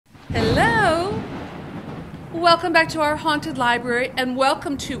Welcome back to our haunted library and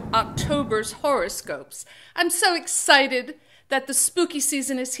welcome to October's Horoscopes. I'm so excited that the spooky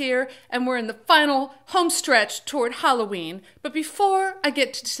season is here and we're in the final home stretch toward Halloween. But before I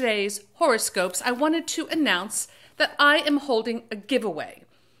get to today's horoscopes, I wanted to announce that I am holding a giveaway.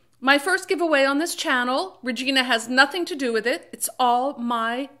 My first giveaway on this channel, Regina has nothing to do with it. It's all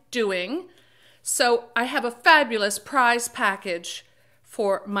my doing. So I have a fabulous prize package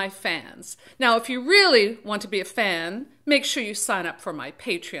for my fans. Now, if you really want to be a fan, make sure you sign up for my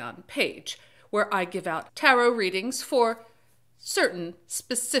Patreon page, where I give out tarot readings for certain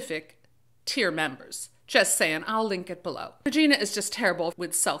specific tier members. Just saying, I'll link it below. Regina is just terrible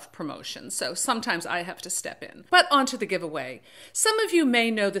with self-promotion, so sometimes I have to step in. But on to the giveaway. Some of you may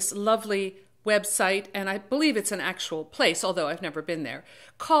know this lovely website, and I believe it's an actual place, although I've never been there,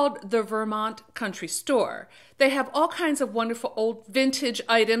 called the Vermont Country Store. They have all kinds of wonderful old vintage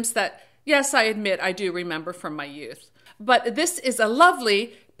items that, yes, I admit I do remember from my youth. But this is a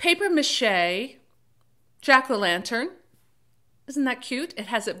lovely papier-mâché jack-o'-lantern. Isn't that cute? It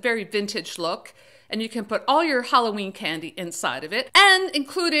has a very vintage look, and you can put all your Halloween candy inside of it. And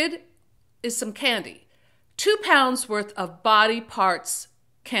included is some candy. 2 pounds worth of body parts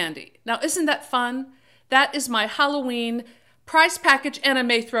candy. Now, isn't that fun? That is my Halloween prize package, and I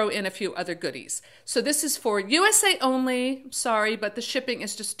may throw in a few other goodies. So this is for USA only. Sorry, but the shipping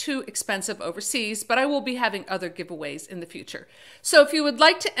is just too expensive overseas, but I will be having other giveaways in the future. So if you would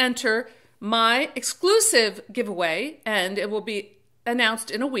like to enter my exclusive giveaway, and it will be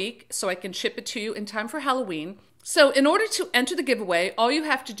announced in a week so I can ship it to you in time for Halloween. So in order to enter the giveaway, all you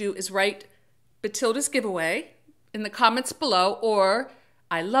have to do is write Batilda's giveaway in the comments below, or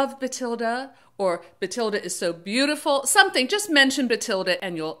I love Batilda, or Batilda is so beautiful, something. Just mention Batilda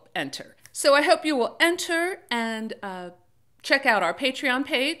and you'll enter. So I hope you will enter and check out our Patreon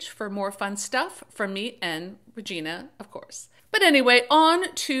page for more fun stuff from me and Regina, of course. But anyway,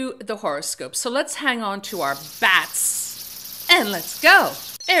 on to the horoscope. So let's hang on to our bats and let's go.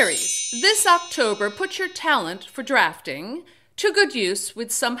 Aries, this October, put your talent for drafting to good use with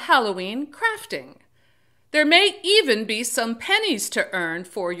some Halloween crafting. There may even be some pennies to earn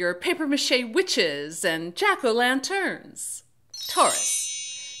for your papier-mâché witches and jack-o'-lanterns.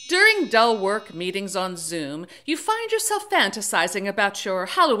 Taurus, during dull work meetings on Zoom, you find yourself fantasizing about your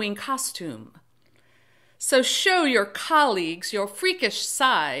Halloween costume. So show your colleagues your freakish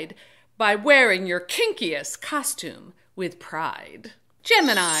side by wearing your kinkiest costume with pride.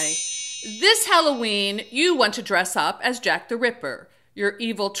 Gemini, this Halloween, you want to dress up as Jack the Ripper. Your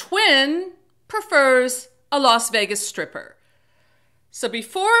evil twin prefers a Las Vegas stripper. So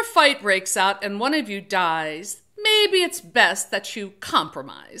before a fight breaks out and one of you dies, maybe it's best that you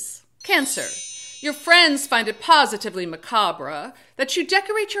compromise. Cancer, your friends find it positively macabre that you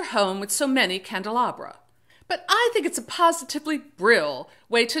decorate your home with so many candelabra. But I think it's a positively brill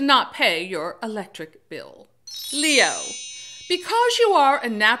way to not pay your electric bill. Leo, because you are a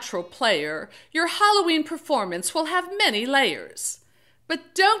natural player, your Halloween performance will have many layers.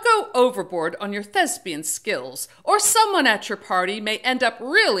 But don't go overboard on your thespian skills, or someone at your party may end up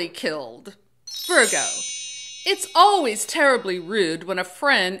really killed. Virgo, it's always terribly rude when a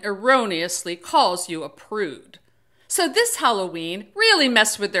friend erroneously calls you a prude. So this Halloween, really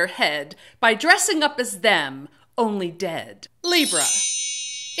mess with their head by dressing up as them, only dead. Libra,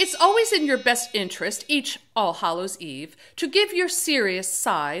 it's always in your best interest each All Hallows Eve to give your serious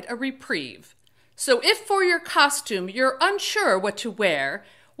side a reprieve. So if for your costume you're unsure what to wear,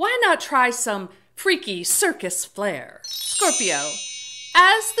 why not try some freaky circus flair? Scorpio,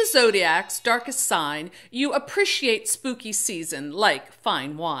 as the zodiac's darkest sign, you appreciate spooky season like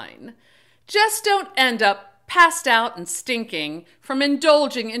fine wine. Just don't end up passed out and stinking from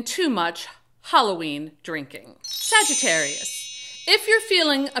indulging in too much Halloween drinking. Sagittarius, if you're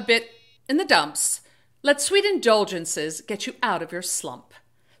feeling a bit in the dumps, let sweet indulgences get you out of your slump.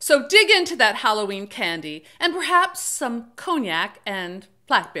 So dig into that Halloween candy and perhaps some cognac and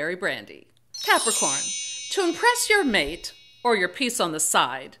blackberry brandy. Capricorn, to impress your mate or your piece on the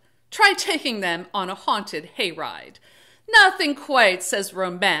side, try taking them on a haunted hayride. Nothing quite says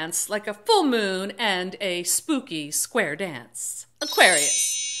romance like a full moon and a spooky square dance.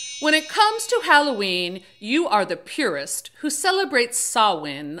 Aquarius, when it comes to Halloween, you are the purist who celebrates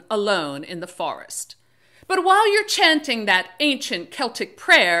Samhain alone in the forest. But while you're chanting that ancient Celtic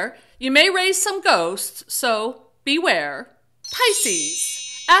prayer, you may raise some ghosts, so beware.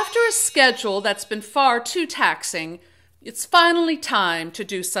 Pisces, after a schedule that's been far too taxing, it's finally time to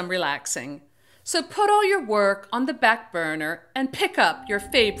do some relaxing. So put all your work on the back burner and pick up your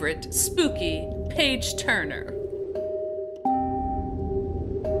favorite spooky page turner.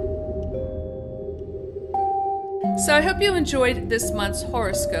 So I hope you enjoyed this month's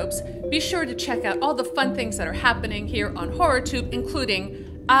Horoscopes. Be sure to check out all the fun things that are happening here on HorrorTube,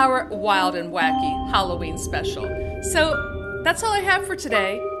 including our wild and wacky Halloween special. So that's all I have for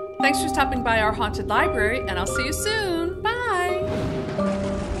today. Thanks for stopping by our haunted library, and I'll see you soon. Bye!